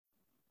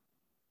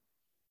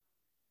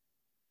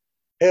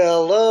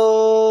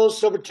Hello,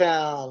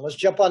 Sobertown. Let's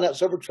jump on that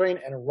sober train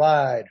and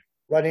ride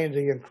right into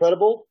the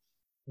incredible,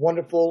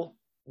 wonderful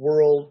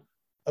world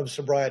of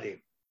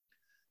sobriety.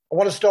 I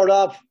want to start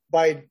off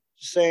by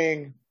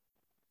saying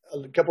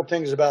a couple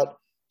things about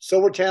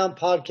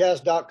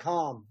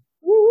SobertownPodcast.com.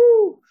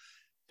 Woo!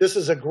 This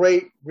is a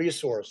great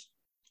resource.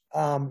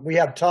 We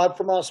have Todd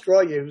from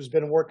Australia who's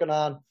been working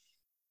on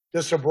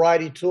the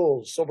sobriety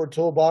tools, sober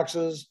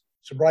toolboxes,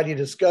 sobriety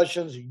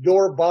discussions,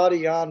 your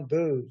body on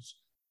booze.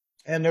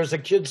 And there's a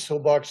kids'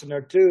 toolbox in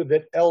there too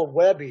that El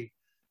Webby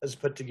has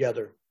put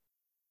together.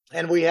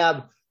 And we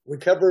have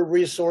recovery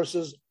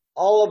resources.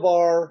 All of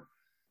our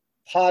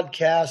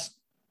podcasts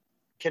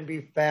can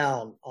be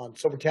found on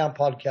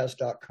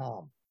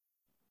SobertownPodcast.com.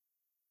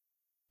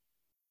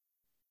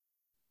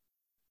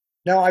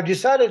 Now, I've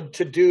decided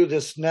to do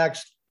this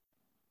next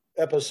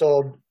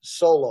episode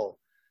solo.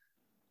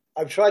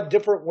 I've tried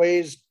different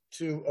ways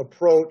to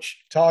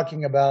approach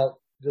talking about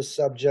this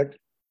subject,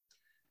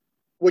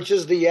 which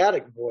is the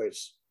addict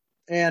voice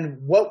and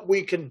what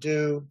we can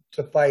do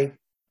to fight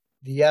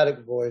the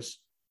addict voice.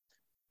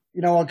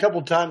 You know, a couple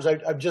of times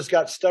I've just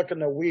got stuck in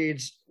the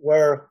weeds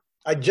where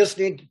I just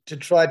need to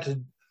try to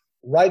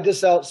ride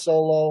this out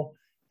solo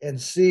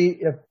and see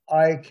if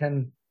I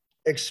can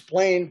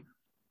explain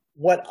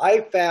what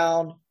I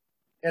found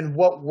and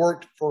what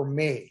worked for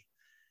me.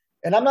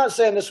 And I'm not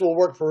saying this will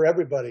work for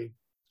everybody,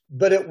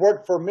 but it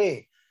worked for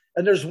me.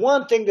 And there's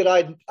one thing that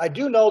I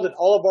do know, that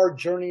all of our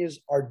journeys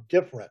are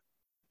different.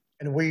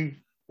 And we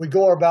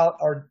go about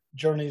our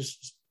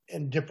journeys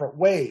in different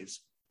ways.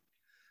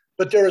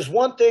 But there is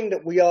one thing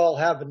that we all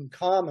have in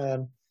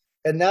common,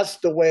 and that's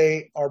the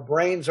way our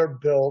brains are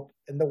built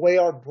and the way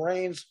our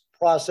brains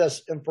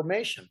process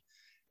information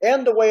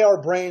and the way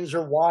our brains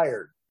are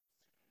wired.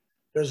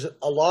 There's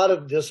a lot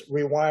of this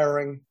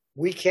rewiring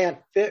we can't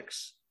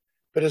fix,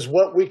 but is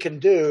what we can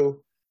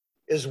do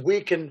is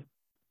we can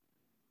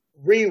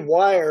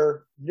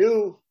rewire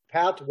new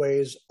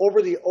pathways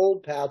over the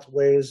old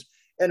pathways,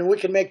 and we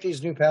can make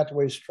these new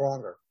pathways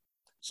stronger.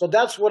 So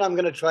that's what I'm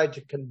going to try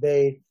to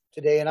convey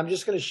today. And I'm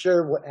just going to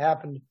share what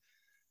happened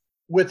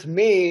with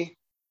me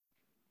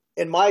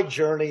in my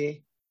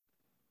journey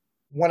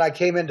when I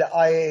came into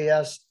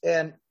IAS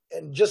and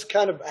just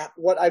kind of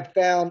what I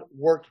found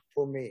worked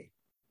for me.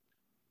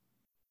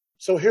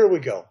 So here we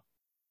go.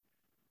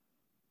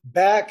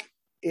 Back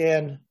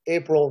in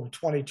April of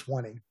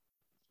 2020,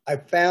 I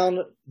found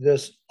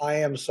this I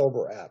Am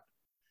Sober app.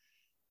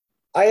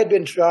 I had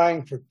been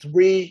trying for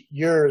 3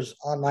 years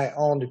on my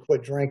own to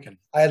quit drinking.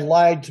 I had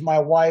lied to my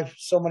wife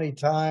so many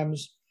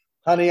times.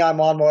 Honey, I'm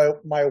on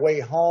my way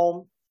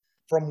home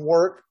from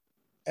work,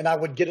 and I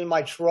would get in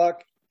my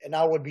truck and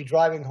I would be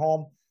driving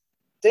home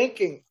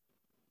thinking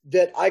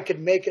that I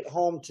could make it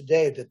home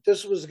today, that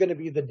this was going to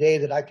be the day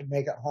that I could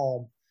make it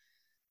home.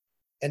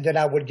 And then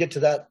I would get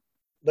to that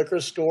liquor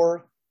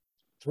store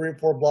 3 or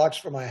 4 blocks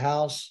from my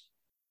house,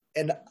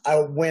 and I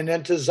went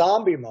into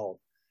zombie mode.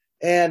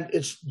 And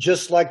it's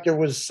just like there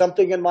was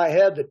something in my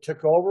head that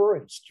took over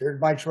and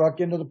steered my truck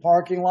into the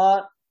parking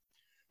lot,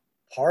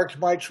 parked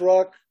my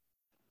truck,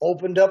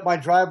 opened up my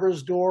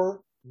driver's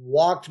door,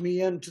 walked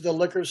me into the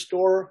liquor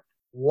store,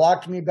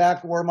 walked me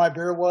back where my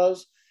beer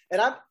was. And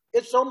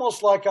it's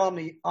almost like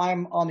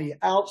I'm on the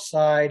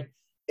outside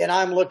and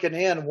I'm looking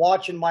in,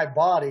 watching my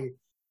body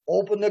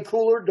open the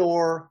cooler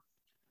door,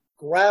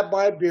 grab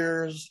my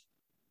beers,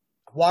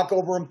 walk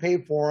over and pay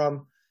for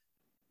them.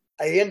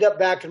 I end up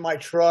back in my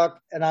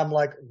truck and I'm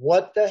like,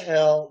 what the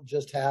hell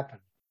just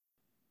happened?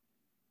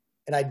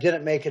 And I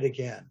didn't make it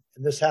again.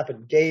 And this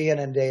happened day in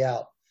and day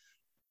out.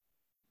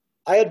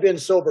 I had been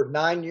sober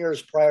 9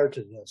 years prior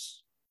to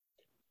this.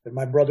 When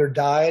my brother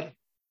died,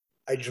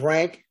 I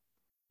drank,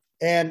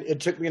 and it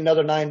took me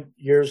another 9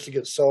 years to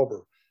get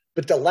sober.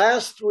 But the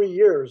last 3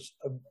 years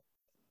of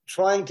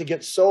trying to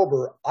get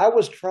sober, I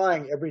was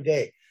trying every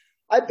day.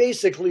 I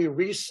basically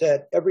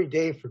reset every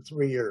day for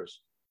 3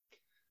 years.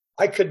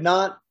 I could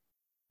not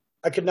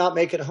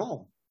make it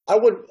home. I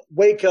would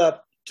wake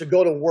up to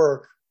go to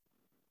work,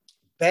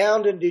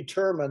 bound and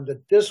determined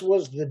that this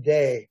was the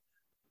day.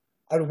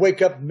 I would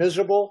wake up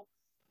miserable,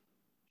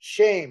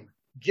 shame,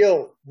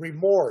 guilt,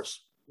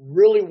 remorse,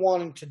 really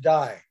wanting to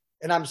die.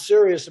 And I'm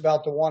serious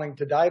about the wanting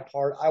to die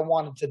part. I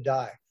wanted to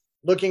die.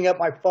 Looking at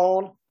my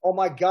phone, oh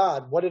my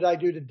God, what did I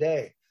do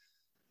today?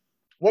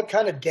 What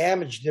kind of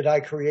damage did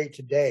I create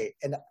today?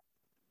 And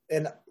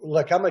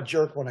look, I'm a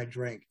jerk when I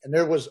drink, and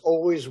there was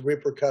always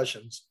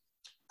repercussions.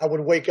 I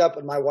would wake up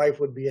and my wife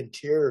would be in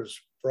tears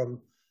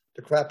from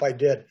the crap I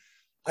did.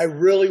 I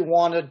really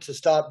wanted to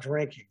stop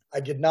drinking.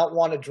 I did not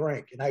want to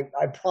drink. And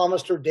I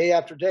promised her day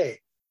after day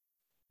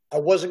I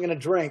wasn't going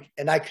to drink,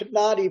 and I could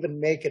not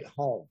even make it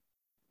home.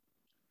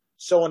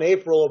 So in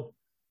April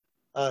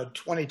of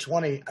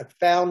 2020, I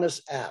found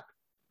this app.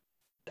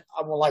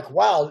 I'm like,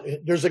 wow,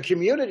 there's a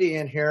community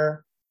in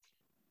here.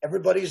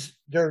 Everybody's,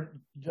 they're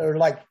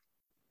like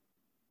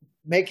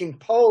making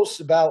posts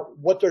about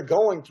what they're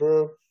going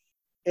through.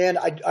 And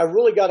I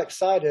really got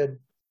excited.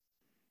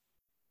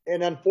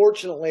 And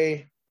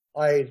unfortunately,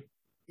 I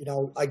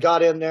I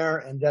got in there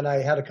and then I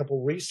had a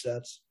couple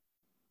resets.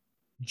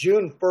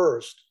 June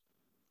 1st,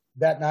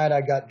 that night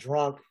I got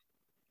drunk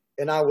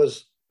and I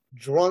was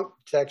drunk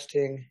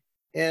texting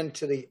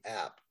into the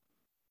app,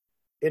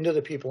 into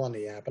the people on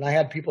the app. And I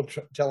had people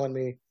telling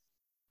me,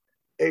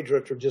 hey,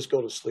 Drifter, just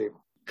go to sleep.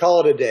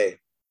 Call it a day.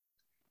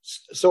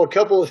 So a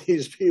couple of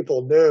these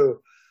people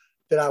knew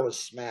that I was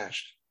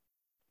smashed.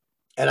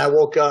 And I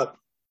woke up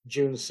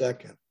June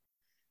 2nd.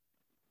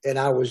 And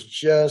I was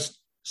just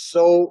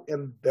so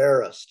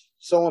embarrassed.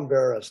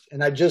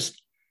 And I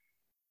just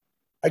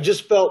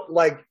felt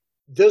like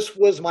this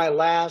was my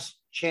last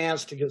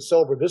chance to get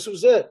sober. This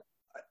was it.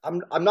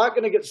 I'm not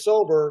going to get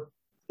sober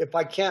if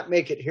I can't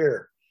make it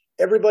here.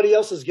 Everybody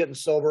else is getting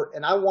sober,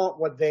 and I want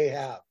what they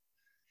have.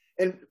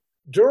 And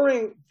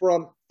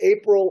from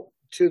April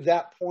to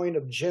that point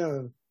of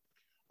June,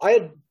 I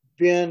had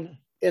been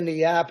in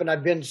the app and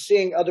I'd been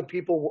seeing other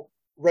people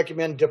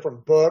recommend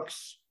different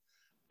books,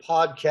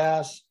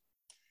 podcasts,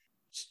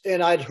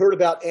 and I'd heard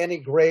about Annie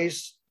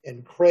Grace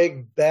and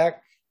Craig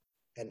Beck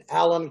and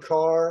Alan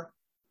Carr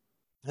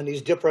and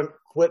these different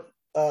lit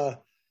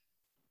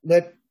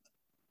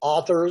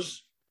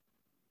authors.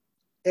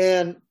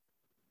 And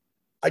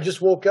I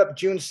just woke up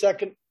June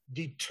 2nd,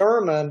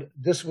 determined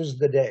this was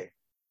the day.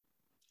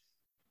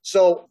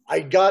 So I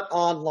got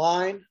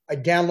online, I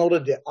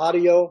downloaded the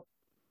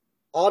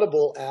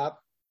Audible app,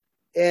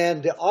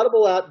 and the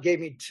Audible app gave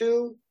me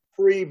 2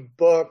 free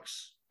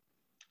books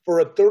for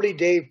a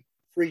 30-day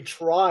free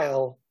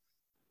trial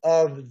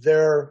of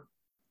their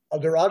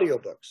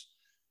audiobooks.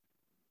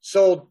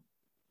 So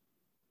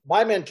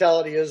my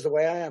mentality is the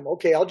way I am.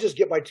 Okay, I'll just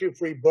get my 2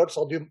 free books.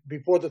 I'll do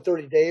before the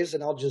 30 days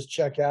and I'll just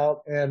check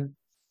out and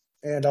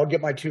I'll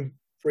get my 2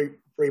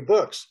 free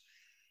books.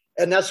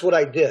 And that's what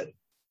I did.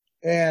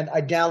 And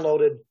I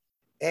downloaded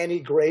Annie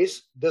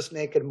Grace, This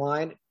Naked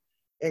Mind,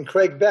 and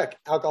Craig Beck,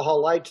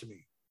 Alcohol Lied to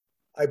Me.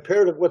 I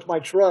paired it with my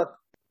truck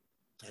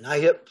and I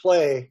hit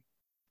play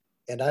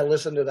and I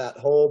listened to that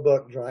whole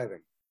book driving.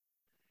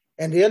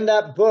 And in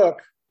that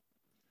book,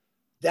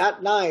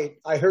 that night,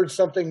 I heard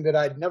something that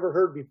I'd never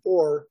heard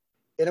before,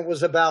 and it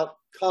was about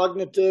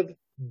cognitive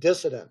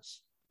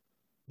dissonance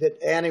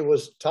that Annie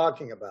was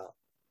talking about.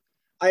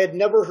 I had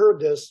never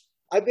heard this.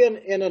 I've been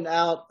in and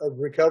out of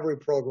recovery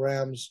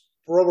programs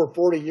for over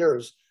 40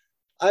 years.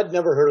 I'd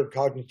never heard of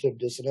cognitive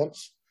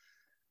dissonance.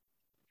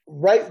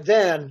 Right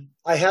then,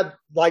 I had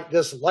like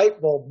this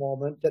light bulb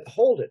moment that,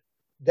 hold it,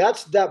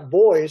 that's that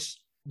voice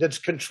that's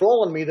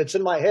controlling me, that's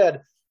in my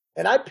head.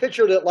 And I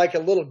pictured it like a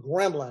little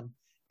gremlin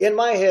in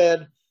my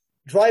head,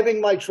 driving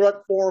my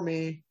truck for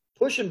me,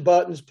 pushing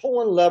buttons,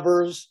 pulling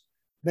levers,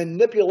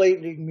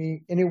 manipulating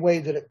me any way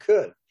that it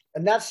could.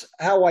 And that's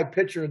how I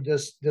pictured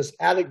this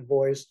addict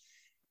voice.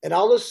 And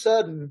all of a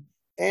sudden,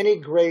 Annie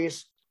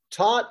Grace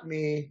taught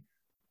me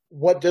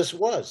what this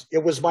was.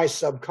 It was my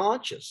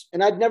subconscious.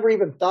 And I'd never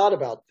even thought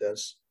about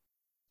this.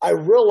 I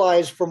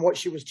realized from what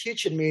she was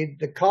teaching me,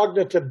 the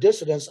cognitive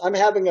dissonance, I'm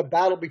having a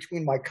battle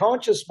between my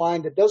conscious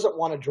mind that doesn't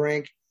want to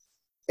drink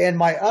and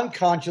my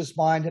unconscious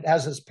mind that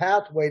has this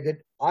pathway that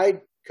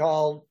I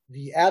call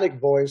the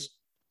addict voice.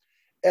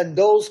 And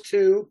those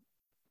two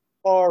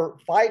are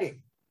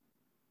fighting.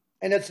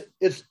 And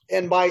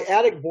and my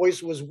addict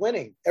voice was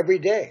winning every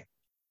day.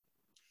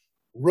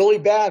 Really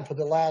bad for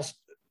the last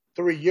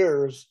 3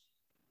 years.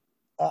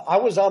 I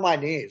was on my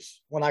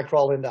knees when I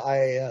crawled into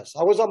IAS.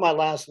 I was on my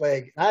last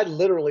leg, and I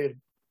literally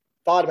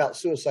thought about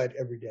suicide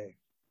every day.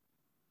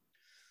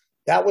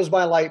 That was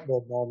my light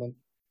bulb moment,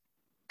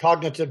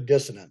 cognitive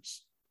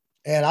dissonance.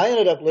 And I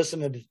ended up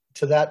listening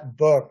to that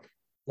book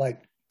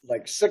like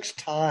 6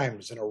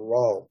 times in a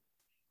row,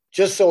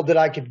 just so that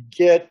I could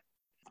get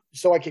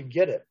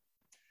it.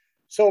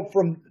 So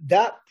from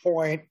that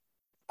point,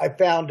 I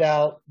found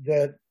out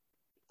that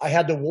I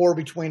had the war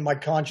between my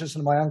conscious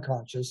and my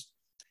unconscious.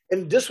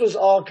 And this was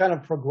all kind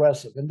of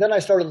progressive. And then I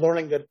started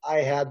learning that I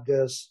had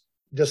this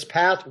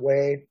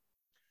pathway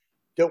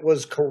that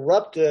was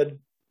corrupted.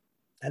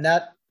 And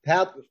that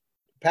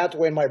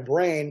pathway in my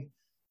brain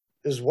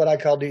is what I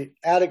call the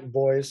addict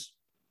voice.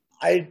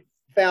 I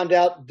found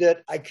out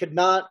that I could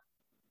not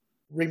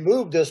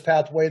remove this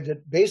pathway,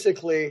 that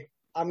basically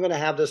I'm going to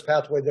have this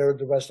pathway there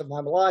the rest of my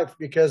life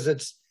because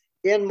it's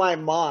in my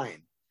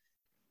mind.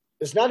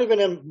 It's not even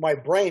in my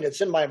brain,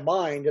 it's in my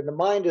mind, and the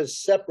mind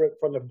is separate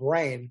from the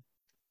brain.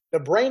 The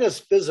brain is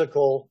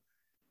physical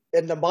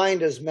and the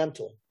mind is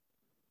mental.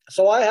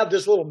 So I have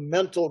this little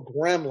mental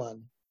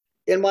gremlin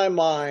in my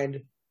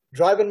mind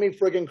driving me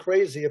friggin'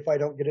 crazy if I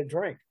don't get a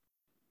drink.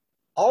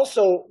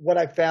 Also, what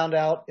I found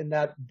out in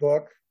that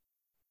book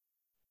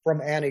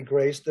from Annie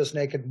Grace, This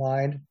Naked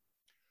Mind,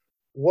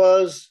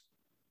 was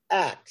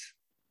ACT.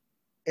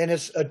 And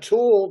it's a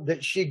tool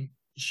that she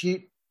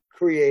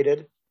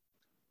created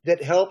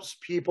that helps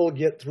people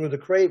get through the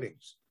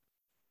cravings.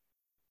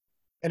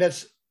 And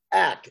it's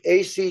ACT,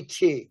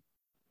 A-C-T,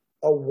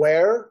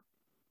 aware,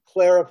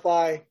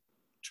 clarify,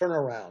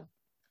 turnaround.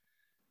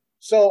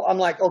 So I'm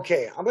like,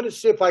 okay, I'm going to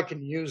see if I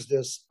can use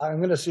this. I'm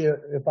going to see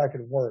if I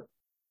can work,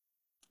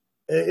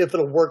 if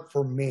it'll work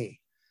for me.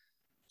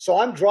 So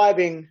I'm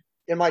driving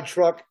in my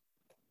truck,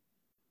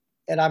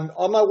 and I'm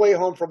on my way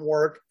home from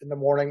work in the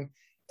morning,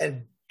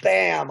 and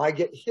bam, I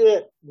get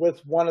hit with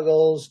one of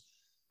those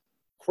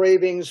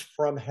cravings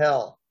from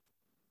hell.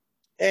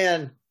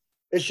 And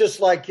it's just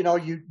like,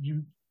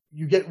 you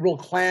get real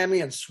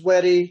clammy and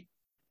sweaty,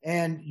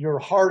 and your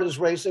heart is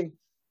racing.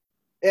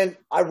 And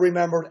I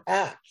remembered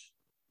ACT.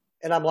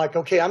 And I'm like,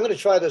 okay, I'm going to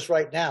try this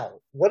right now.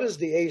 What does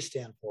the A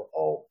stand for?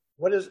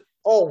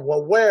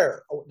 Well,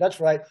 where? Oh, that's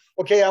right.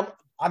 Okay,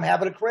 I'm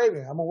having a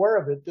craving. I'm aware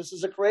of it. This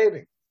is a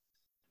craving.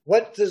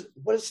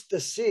 What's the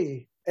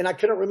C? And I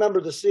couldn't remember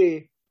the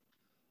C.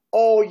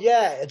 Oh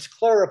yeah, it's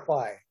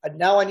clarify.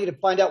 Now I need to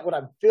find out what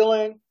I'm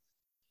feeling.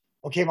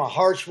 Okay, my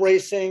heart's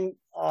racing.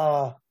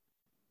 I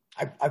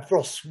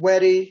feel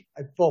sweaty.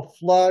 I feel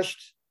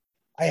flushed.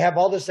 I have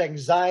all this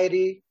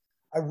anxiety.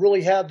 I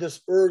really have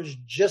this urge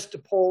just to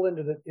pull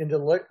into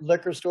the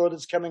liquor store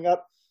that's coming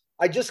up.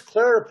 I just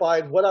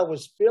clarified what I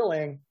was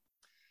feeling,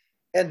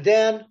 and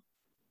then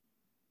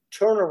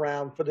turn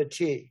around for the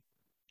T.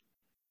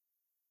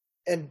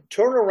 And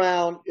turn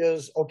around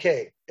is,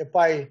 okay, if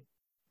I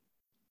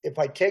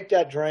take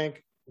that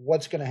drink,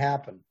 what's going to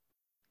happen?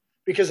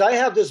 Because I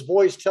have this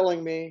voice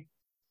telling me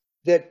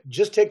that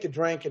just take the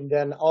drink and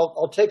then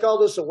I'll take all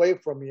this away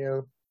from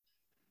you.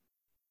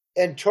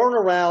 And turn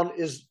around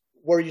is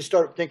where you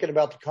start thinking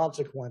about the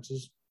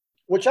consequences,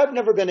 which I've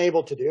never been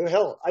able to do.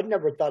 Hell, I'd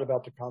never thought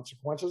about the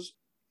consequences.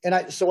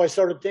 And so I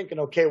started thinking,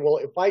 okay, well,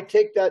 if I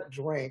take that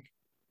drink,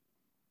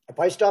 if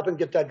I stop and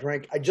get that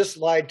drink, I just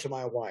lied to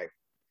my wife.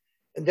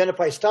 And then if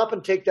I stop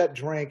and take that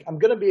drink, I'm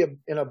going to be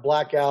in a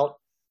blackout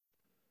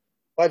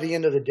by the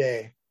end of the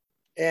day.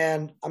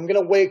 And I'm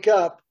going to wake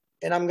up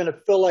and I'm going to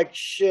feel like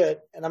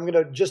shit. And I'm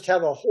going to just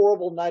have a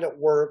horrible night at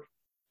work.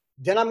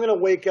 Then I'm going to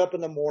wake up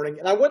in the morning.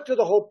 And I went through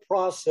the whole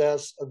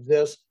process of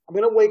this. I'm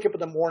going to wake up in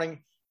the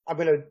morning. I'm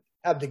going to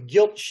have the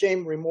guilt,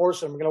 shame,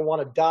 remorse. And I'm going to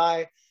want to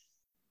die.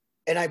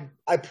 And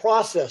I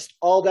processed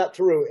all that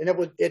through.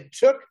 And it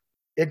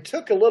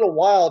took a little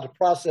while to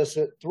process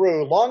it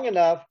through, long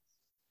enough.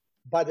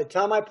 By the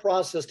time I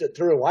processed it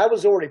through, I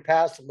was already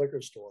past the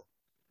liquor store.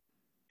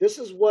 This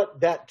is what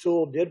that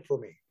tool did for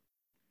me.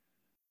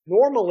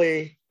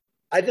 Normally,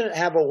 I didn't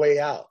have a way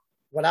out.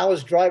 When I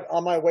was driving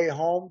on my way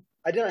home,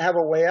 I didn't have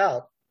a way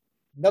out.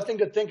 Nothing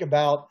to think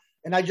about.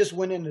 And I just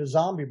went into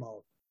zombie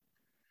mode.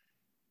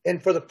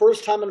 And for the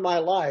first time in my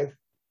life,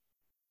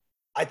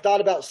 I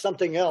thought about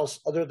something else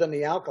other than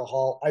the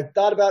alcohol. I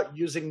thought about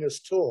using this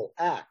tool,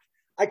 ACT.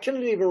 I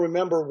couldn't even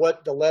remember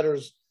what the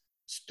letters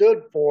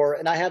stood for,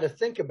 and I had to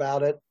think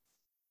about it.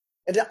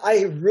 And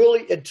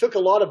it took a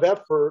lot of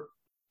effort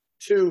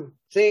to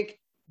think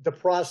the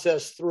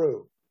process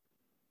through.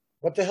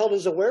 What the hell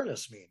does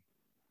awareness mean?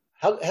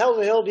 How the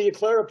hell do you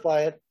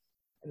clarify it?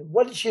 And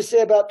what did she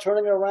say about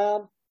turning it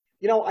around?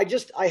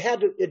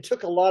 It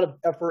took a lot of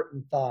effort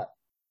and thought.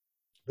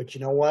 But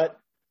you know what?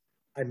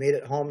 I made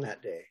it home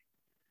that day.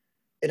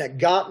 And it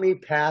got me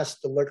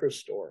past the liquor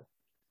store.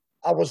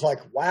 I was like,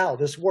 wow,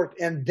 this worked.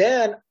 And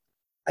then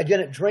I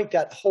didn't drink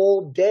that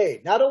whole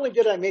day. Not only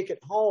did I make it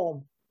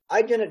home,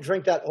 I didn't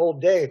drink that whole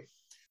day.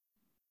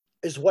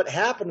 Is what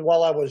happened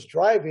while I was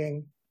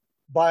driving.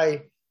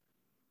 By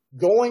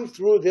going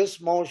through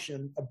this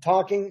motion of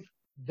talking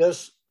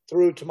this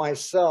through to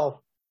myself,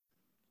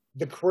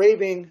 the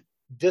craving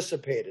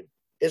dissipated.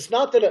 It's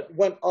not that it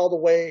went all the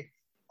way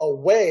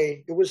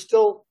away. There was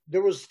still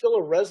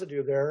a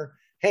residue there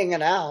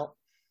hanging out,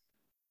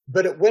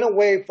 but it went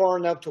away far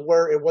enough to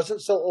where it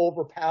wasn't so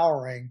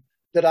overpowering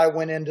that I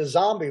went into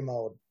zombie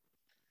mode.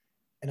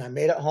 And I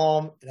made it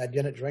home and I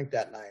didn't drink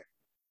that night.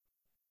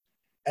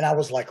 And I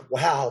was like,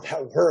 wow,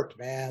 that worked,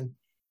 man.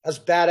 That's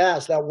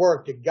badass. That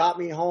worked. It got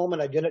me home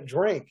and I didn't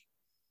drink.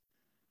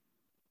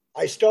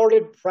 I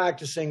started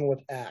practicing with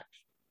ACT.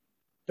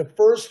 The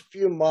first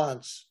few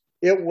months,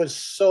 it was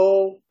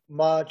so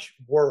much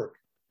work.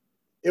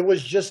 It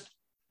was just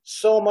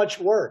so much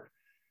work.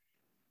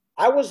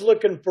 I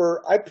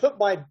put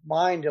my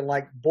mind in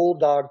like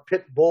bulldog,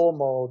 pit bull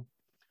mode,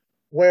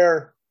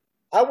 where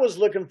I was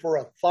looking for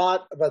a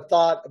thought of a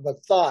thought of a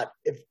thought.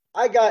 If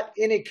I got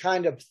any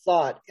kind of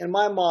thought in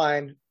my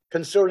mind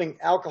concerning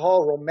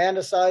alcohol,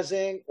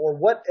 romanticizing, or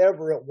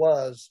whatever it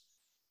was,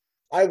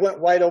 I went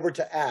right over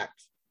to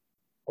ACT.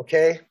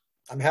 Okay,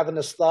 I'm having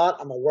this thought.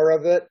 I'm aware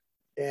of it.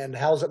 And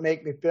how's it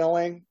make me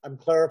feeling? I'm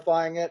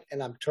clarifying it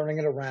and I'm turning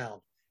it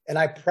around. And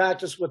I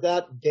practice with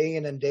that day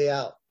in and day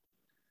out.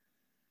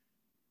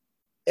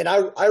 And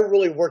I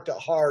really worked it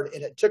hard,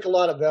 and it took a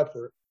lot of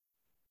effort.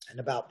 And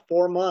about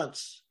 4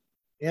 months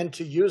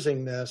into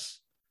using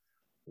this,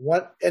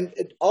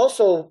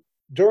 also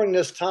during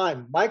this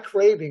time, my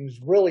cravings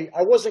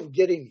I wasn't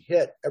getting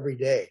hit every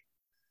day.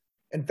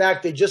 In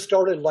fact, they just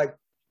started like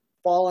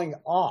falling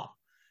off,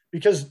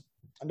 because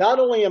not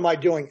only am I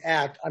doing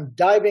ACT, I'm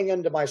diving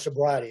into my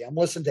sobriety. I'm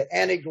listening to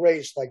Annie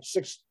Grace like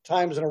 6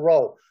 times in a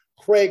row,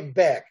 Craig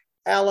Beck,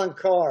 Alan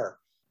Carr,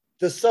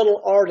 The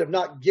Subtle Art of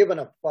Not Giving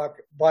a Fuck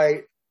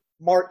by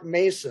Mark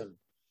Mason,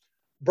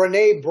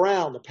 Brene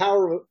Brown, The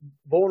Power of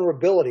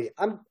Vulnerability.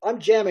 I'm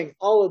jamming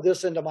all of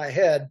this into my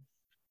head,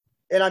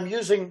 and I'm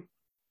using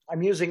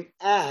I'm using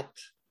ACT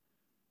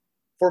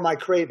for my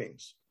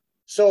cravings.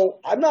 So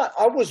I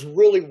was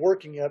really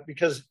working it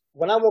because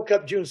when I woke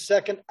up June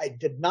 2nd, I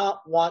did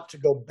not want to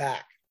go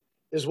back.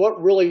 Is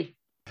what really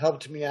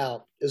helped me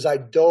out is I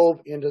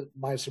dove into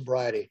my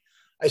sobriety.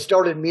 I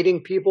started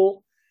meeting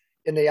people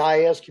in the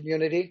IAS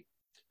community.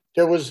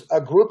 There was a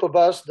group of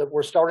us that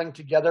were starting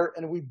together,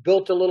 and we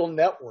built a little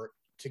network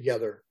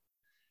together.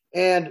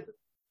 And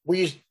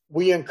we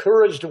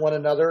encouraged one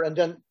another. And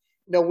then,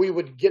 we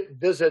would get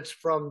visits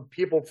from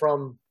people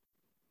from,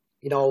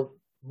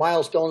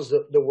 milestones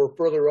that were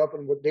further up,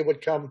 and they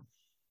would come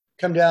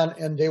down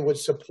and they would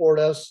support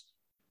us,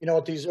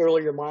 at these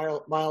earlier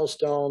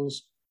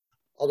milestones.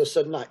 All of a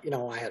sudden, I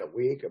had a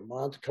week, a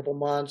month, a couple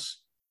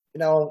months,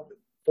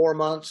 4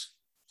 months.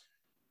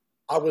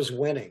 I was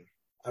winning.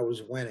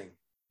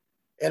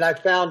 And I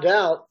found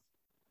out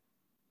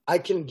I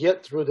can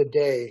get through the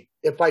day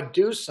if I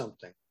do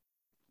something.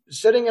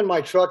 Sitting in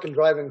my truck and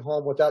driving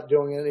home without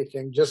doing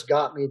anything just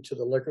got me to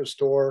the liquor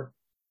store,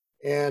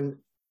 and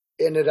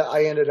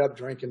I ended up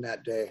drinking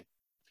that day.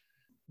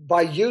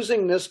 By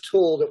using this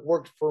tool that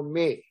worked for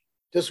me,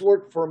 and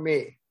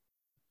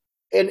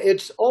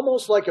it's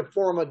almost like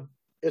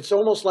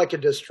a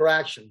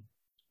distraction,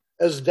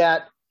 as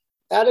that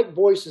addict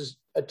voice is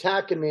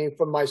attacking me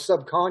from my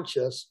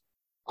subconscious.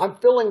 I'm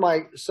filling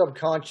my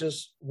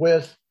subconscious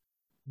with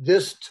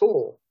this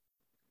tool.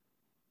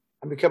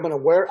 I'm becoming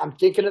aware. I'm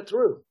thinking it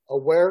through.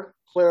 Aware,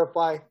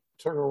 clarify,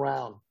 turn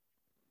around.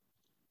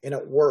 And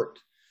it worked.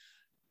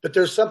 But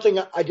there's something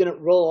I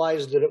didn't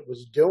realize that it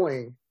was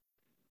doing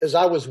as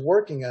I was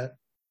working it,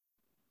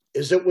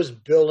 is it was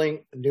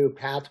building a new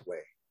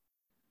pathway.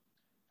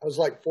 I was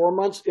like 4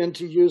 months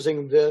into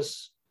using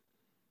this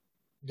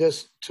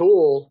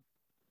tool.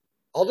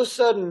 All of a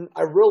sudden,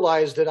 I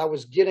realized that I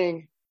was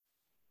getting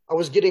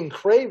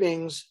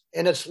cravings,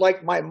 and it's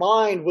like my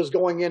mind was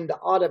going into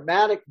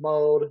automatic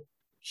mode,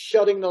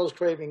 shutting those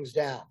cravings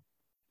down.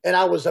 And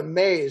I was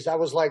amazed. I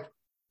was like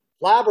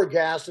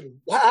flabbergasted.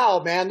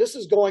 Wow, man,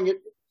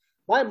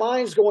 my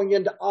mind's going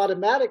into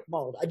automatic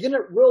mode. I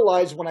didn't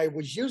realize when I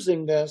was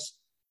using this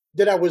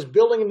that I was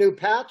building a new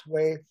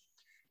pathway.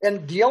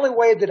 And the only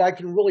way that I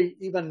can really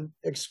even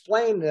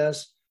explain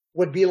this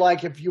would be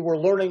like if you were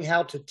learning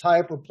how to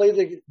type or play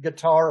the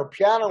guitar or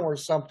piano or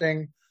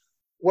something,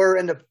 where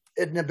in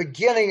the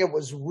beginning it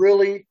was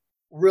really,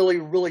 really,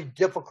 really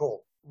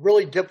difficult.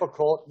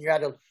 You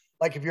had to,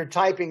 like, if you're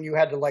typing, you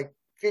had to like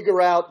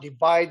figure out,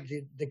 divide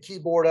the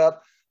keyboard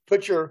up,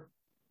 put your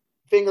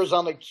fingers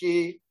on the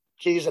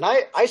keys. And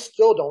I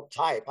still don't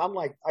type. I'm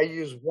like, I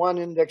use one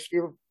index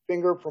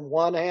finger from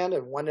one hand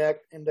and one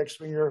index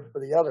finger for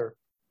the other.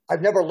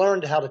 I've never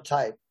learned how to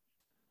type.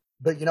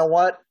 But you know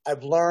what?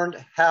 I've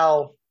learned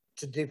how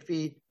to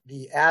defeat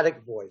the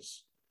addict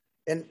voice.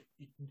 And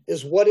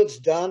is what it's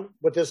done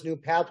with this new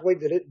pathway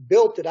that it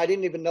built that I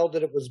didn't even know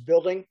that it was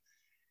building.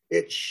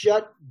 It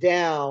shut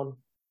down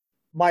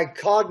my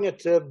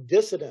cognitive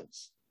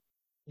dissonance.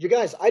 You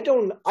guys, I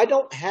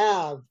don't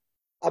have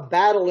a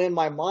battle in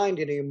my mind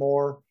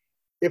anymore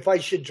if I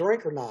should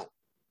drink or not.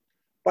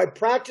 By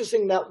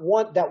practicing that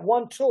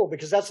one tool,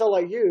 because that's all I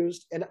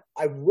used, and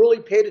I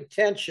really paid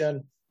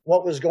attention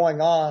what was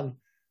going on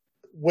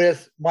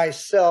with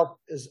myself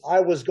as I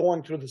was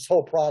going through this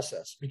whole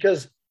process,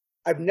 because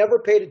I've never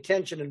paid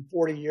attention in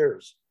 40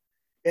 years.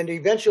 And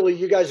eventually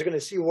you guys are going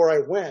to see where I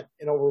went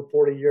in over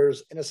 40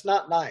 years, and it's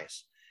not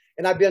nice.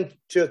 And I've been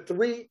to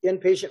 3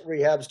 inpatient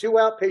rehabs, 2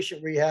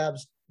 outpatient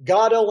rehabs.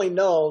 God only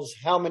knows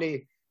how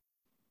many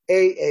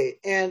AA,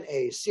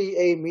 NA,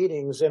 CA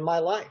meetings in my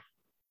life.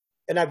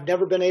 And I've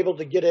never been able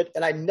to get it.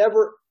 And I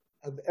never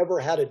have ever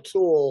had a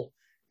tool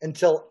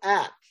until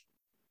ACT,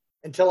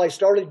 until I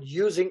started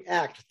using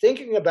ACT,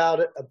 thinking about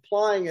it,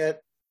 applying it.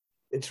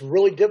 It's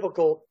really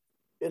difficult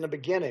in the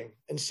beginning.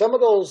 And some of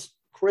those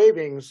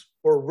cravings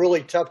were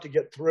really tough to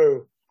get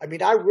through. I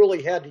mean, I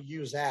really had to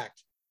use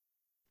ACT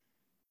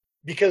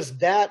because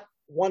that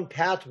one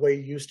pathway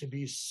used to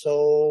be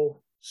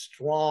so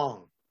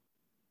strong.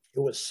 It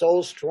was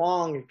so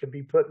strong.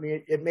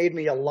 It made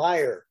me a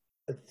liar,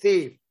 a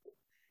thief,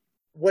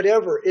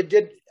 whatever it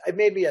did. It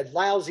made me a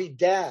lousy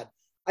dad.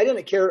 I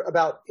didn't care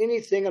about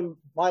anything in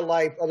my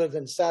life other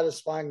than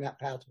satisfying that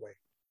pathway.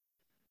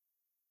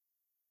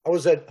 I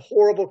was a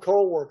horrible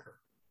coworker.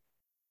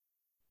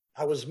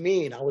 I was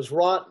mean. I was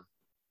rotten.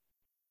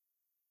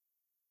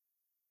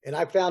 And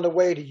I found a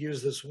way to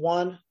use this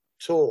one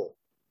tool.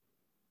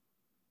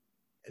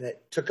 And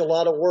it took a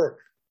lot of work.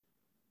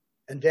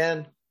 And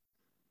then,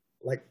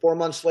 like 4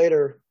 months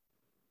later,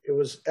 it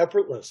was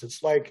effortless.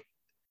 It's like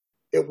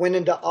it went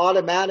into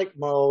automatic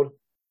mode.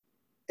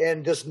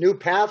 And this new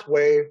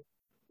pathway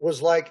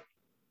was like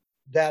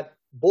that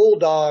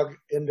bulldog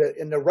in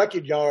the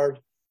wrecking yard,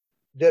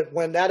 that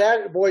when that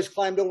addict boys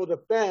climbed over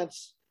the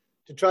fence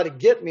to try to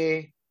get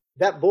me,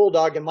 that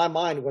bulldog in my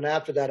mind went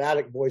after that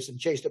addict voice and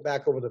chased it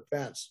back over the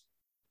fence.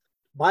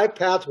 My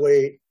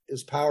pathway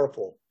is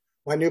powerful.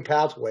 My new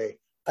pathway.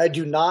 I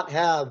do not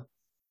have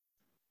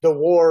the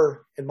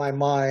war in my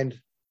mind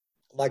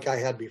like I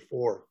had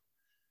before.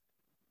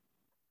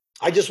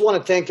 I just want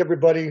to thank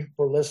everybody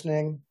for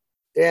listening.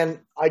 And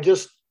I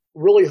just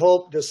really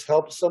hope this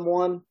helps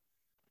someone,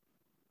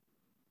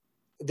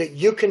 that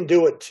you can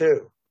do it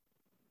too.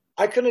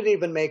 I couldn't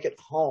even make it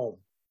home.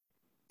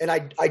 And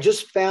I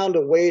just found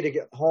a way to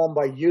get home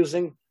by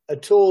using a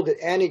tool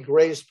that Annie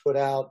Grace put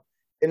out.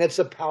 And it's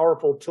a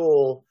powerful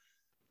tool.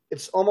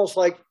 It's almost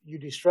like you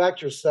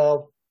distract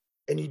yourself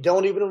and you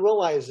don't even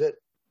realize it,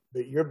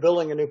 but you're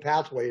building a new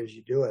pathway as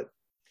you do it.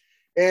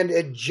 And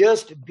it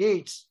just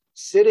beats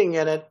sitting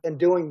in it and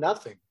doing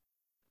nothing,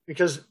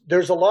 because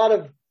there's a lot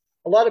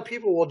of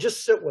people will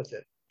just sit with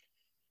it.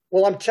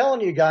 Well, I'm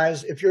telling you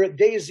guys, if you're at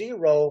day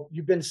zero,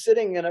 you've been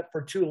sitting in it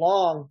for too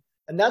long.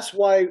 And that's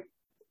why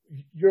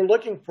you're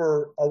looking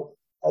for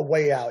a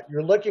way out.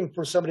 You're looking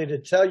for somebody to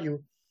tell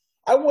you.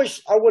 I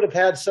wish I would have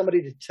had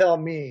somebody to tell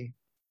me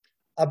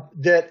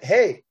that,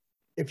 hey,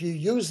 if you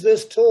use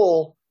this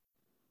tool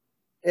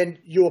and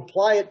you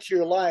apply it to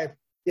your life,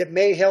 it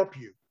may help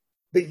you,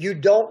 but you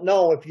don't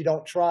know if you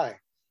don't try.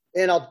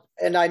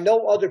 And I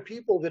know other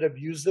people that have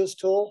used this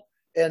tool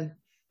and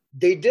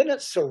they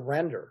didn't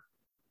surrender.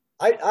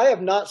 I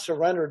have not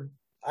surrendered.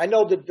 I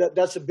know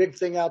that's a big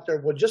thing out there.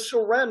 Well, just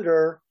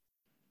surrender.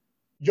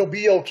 You'll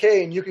be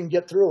okay and you can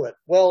get through it.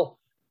 Well,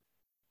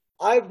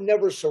 I've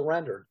never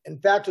surrendered. In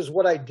fact, is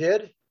what I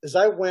did is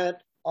I went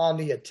on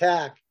the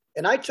attack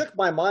and I took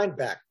my mind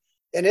back,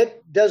 and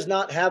it does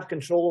not have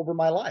control over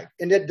my life.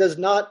 And it does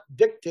not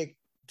dictate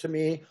to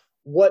me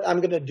what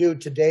I'm going to do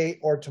today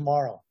or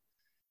tomorrow.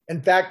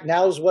 In fact,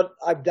 now is what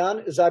I've done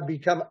is I've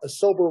become a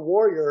sober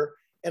warrior,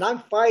 and I'm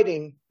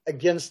fighting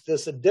against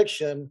this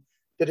addiction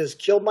that has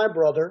killed my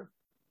brother.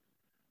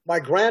 My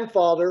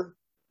grandfather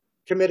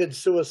committed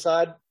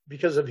suicide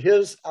because of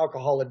his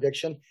alcohol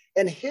addiction,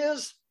 and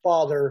his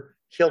father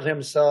killed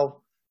himself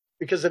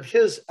because of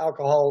his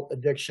alcohol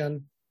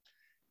addiction.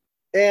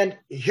 And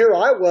here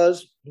I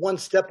was, one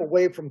step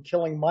away from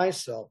killing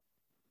myself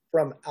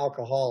from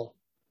alcohol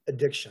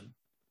addiction.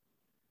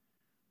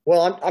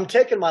 Well, I'm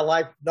taking my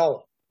life.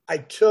 No, I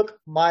took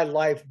my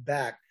life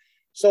back.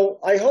 So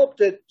I hope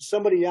that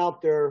somebody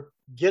out there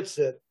gets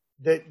it,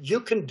 that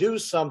you can do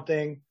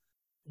something.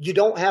 You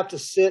don't have to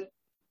sit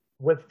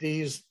with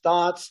these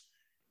thoughts,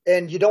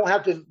 and you don't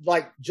have to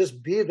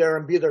just be there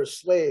and be their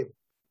slave.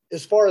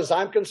 As far as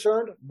I'm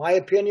concerned, my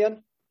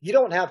opinion, you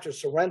don't have to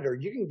surrender.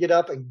 You can get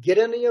up and get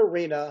in the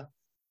arena,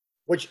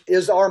 which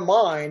is our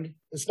mind.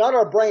 It's not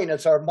our brain,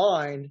 it's our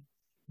mind.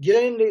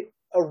 Get in the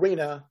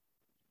arena,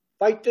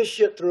 fight this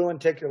shit through,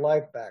 and take your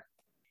life back.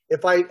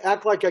 If I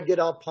act like I get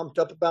all pumped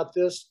up about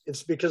this,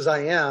 it's because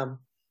I am,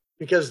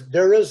 because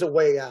there is a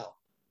way out.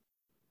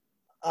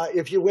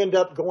 If you end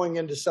up going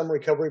into some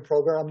recovery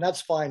program,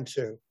 that's fine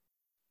too.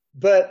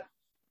 But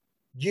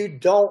you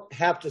don't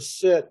have to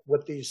sit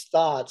with these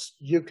thoughts.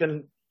 You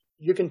can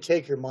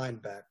take your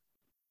mind back.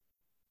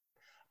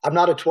 I'm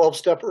not a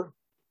 12-stepper,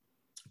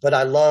 but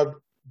I love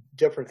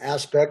different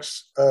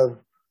aspects of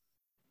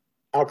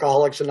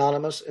Alcoholics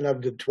Anonymous and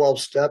of the 12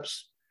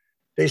 steps.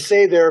 They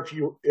say there,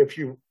 if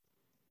you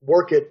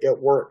work it, it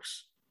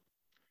works.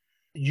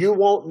 You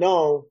won't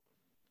know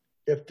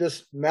if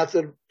this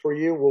method for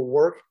you will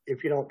work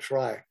if you don't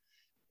try.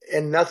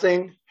 And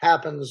nothing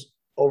happens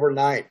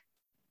overnight.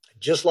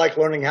 Just like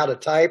learning how to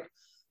type,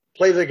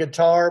 play the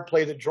guitar,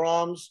 play the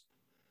drums,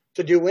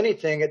 to do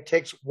anything, it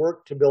takes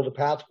work to build a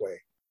pathway.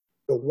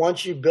 But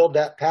once you build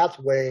that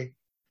pathway,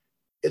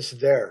 it's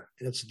there,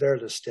 and it's there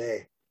to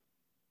stay.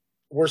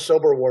 We're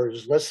sober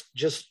warriors. Let's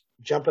just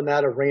jump in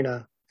that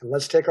arena, and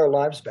let's take our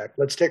lives back.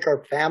 Let's take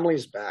our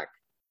families back.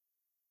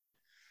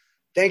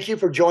 Thank you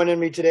for joining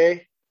me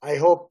today. I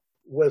hope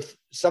with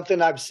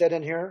something I've said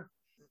in here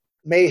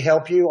may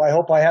help you. I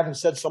hope I haven't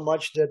said so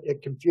much that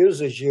it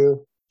confuses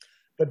you,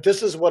 but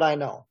this is what I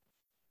know.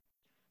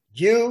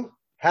 You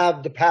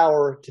have the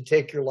power to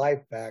take your life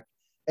back.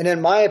 And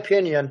in my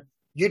opinion,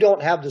 you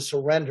don't have to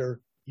surrender.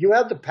 You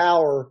have the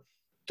power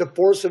to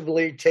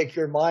forcibly take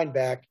your mind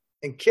back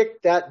and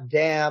kick that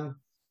damn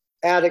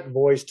addict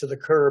voice to the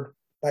curb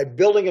by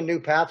building a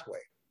new pathway.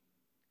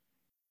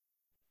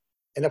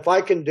 And if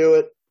I can do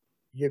it,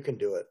 you can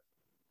do it.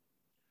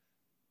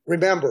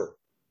 Remember,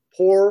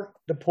 pour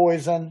the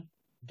poison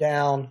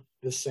down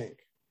the sink.